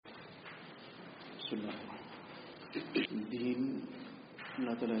Bismillah. Deen,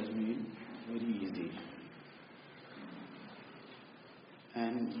 Allah Ta'ala has made very easy.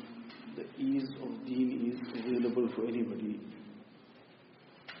 And the ease of deen is available for anybody.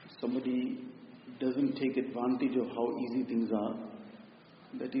 Somebody doesn't take advantage of how easy things are.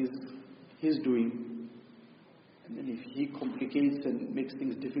 That is his doing. And then if he complicates and makes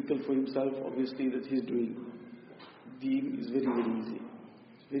things difficult for himself, obviously that's his doing. Deen is very, very easy.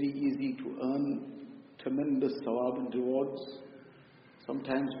 It's very easy to earn tremendous sawab and rewards,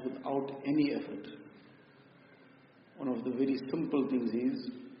 sometimes without any effort. One of the very simple things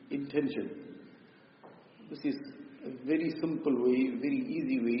is intention. This is a very simple way, very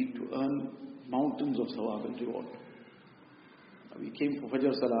easy way to earn mountains of sawab and reward. We came for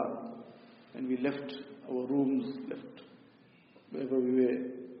Fajr Salah and we left our rooms, left wherever we were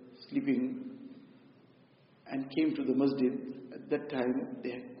sleeping and came to the masjid. At that time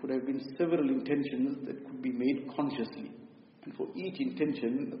there could have been several intentions that could be made consciously. And for each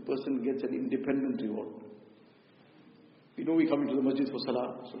intention, a person gets an independent reward. We know we come into the masjid for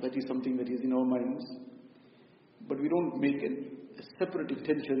salah, so that is something that is in our minds. But we don't make a separate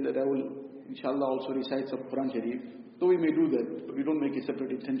intention that I will, inshallah, also recite some Quran Sharif. Though we may do that, but we don't make a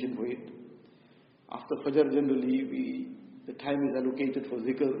separate intention for it. After Fajr, generally, the time is allocated for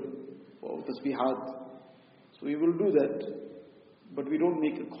zikr, for tasbihat. So we will do that, but we don't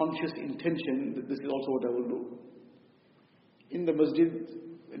make a conscious intention that this is also what I will do. In the masjid,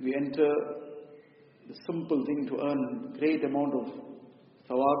 when we enter, the simple thing to earn great amount of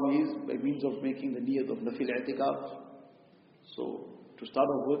thawab is by means of making the niyat of nafil i'tikaf. So, to start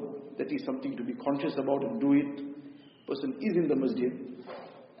off with, that is something to be conscious about and do it. Person is in the masjid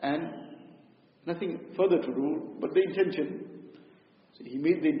and nothing further to do but the intention. So he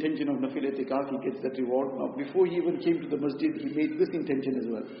made the intention of nafil i'tikaf, he gets that reward. Now before he even came to the masjid, he made this intention as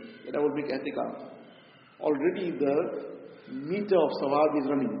well, that I will make i'tikaf. Already the meter of sawab is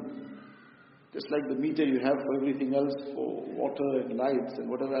running. Just like the meter you have for everything else, for water and lights and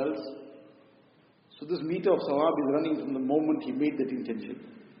whatever else. So this meter of sawab is running from the moment he made that intention.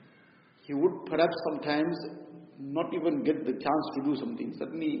 He would perhaps sometimes not even get the chance to do something.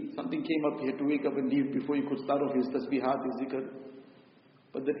 Suddenly something came up, he had to wake up and leave before he could start off his tasbihat, his zikr.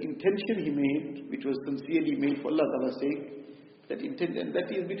 But that intention he made, which was sincerely made for Allah Ta'ala's sake, that intention, that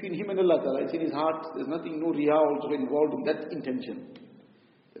is between him and Allah Ta'ala. It's in his heart. There's nothing, no riyah also involved in that intention.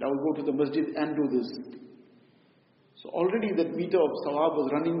 That I will go to the masjid and do this. So already that meter of sawab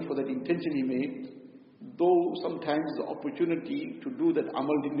was running for that intention he made, though sometimes the opportunity to do that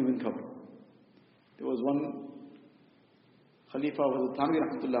amal didn't even come. There was one Khalifa was Thanvi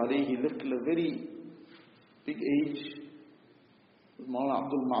Rahmatullah alayhi, he lived till a very big age. It was Maulana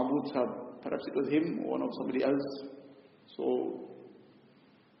Abdul Ma'bud Sahab. Perhaps it was him or one of somebody else. So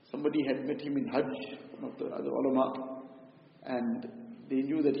somebody had met him in Hajj, one of the other ulama, and they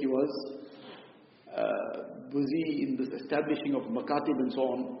knew that he was busy in this establishing of makatib and so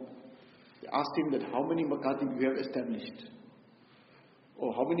on. They asked him that how many makatib you have established,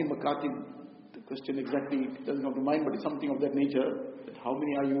 or how many makatib. The question exactly doesn't come to mind, but it's something of that nature. That how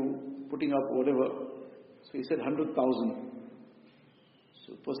many are you putting up, or whatever. So he said 100,000.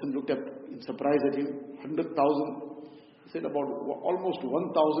 So the person looked up in surprise at him. 100,000. He said about almost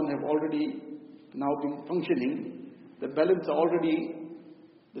 1,000 have already now been functioning. The balance are already,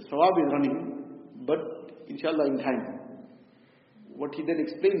 the sawab is running, but inshallah in time. What he then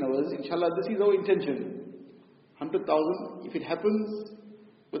explained was, inshallah, this is our intention. 100,000, if it happens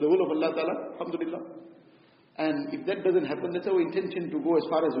with the will of Allah Ta'ala, alhamdulillah. And if that doesn't happen, that's our intention to go as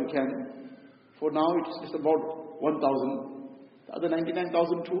far as we can. For now, it's just about 1,000. The other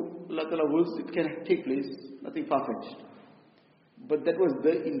 99,000 too, Allah Ta'ala wills, it can take place. Nothing far-fetched. But that was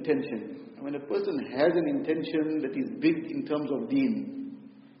the intention. And when a person has an intention that is big in terms of deen,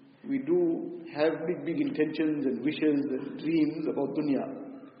 we do have big intentions and wishes and dreams about dunya.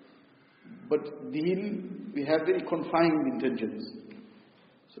 But deen, we have very confined intentions.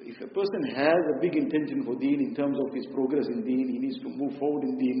 So if a person has a big intention for deen in terms of his progress in deen, he needs to move forward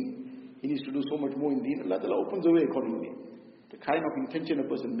in deen, he needs to do so much more in deen, Allah Ta'ala opens the way accordingly. The kind of intention a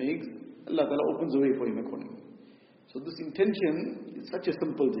person makes, Allah Ta'ala opens the way for him accordingly. So this intention is such a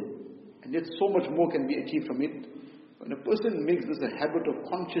simple thing, and yet so much more can be achieved from it. When a person makes this a habit of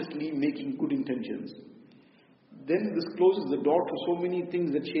consciously making good intentions, then this closes the door to so many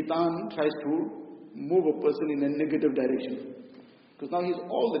things that shaitan tries to move a person in a negative direction. Because now he's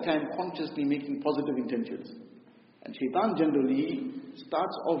all the time consciously making positive intentions. And shaitan generally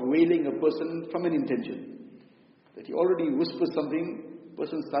starts off wailing a person from an intention. That he already whispers something,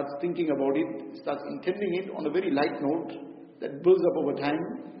 person starts thinking about it, starts intending it on a very light note that builds up over time,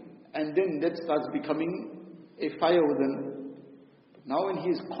 and then that starts becoming a fire within. Now when he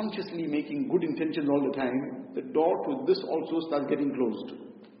is consciously making good intentions all the time, the door to this also starts getting closed.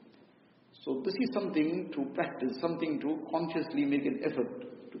 So this is something to practice, something to consciously make an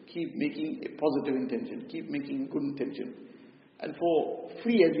effort to keep making a positive intention, keep making good intention. And for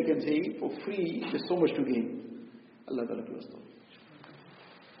free, as we can say, for free, there's so much to gain. Allah Ta'ala.